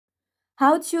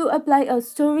How to apply a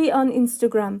story on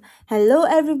Instagram. Hello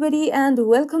everybody and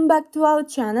welcome back to our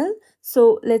channel.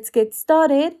 So let's get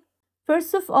started.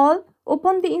 First of all,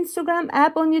 open the Instagram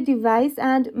app on your device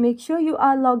and make sure you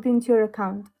are logged into your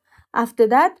account. After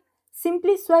that,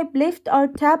 simply swipe left or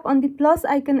tap on the plus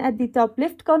icon at the top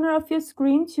left corner of your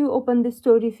screen to open the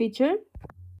story feature.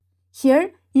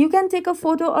 Here, you can take a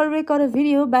photo or record a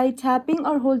video by tapping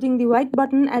or holding the white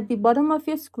button at the bottom of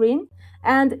your screen.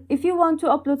 And if you want to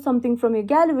upload something from your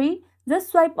gallery,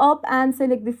 just swipe up and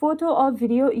select the photo or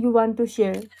video you want to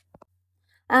share.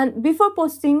 And before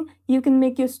posting, you can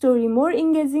make your story more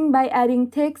engaging by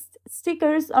adding text,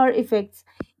 stickers, or effects.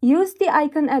 Use the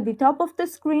icon at the top of the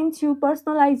screen to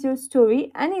personalize your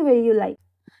story any way you like.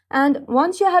 And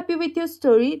once you're happy with your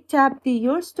story, tap the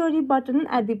Your Story button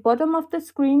at the bottom of the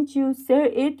screen to share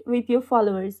it with your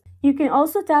followers. You can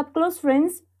also tap Close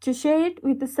Friends to share it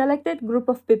with a selected group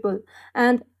of people.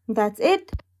 And that's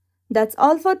it. That's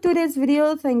all for today's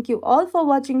video. Thank you all for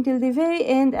watching till the very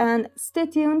end and stay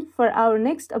tuned for our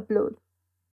next upload.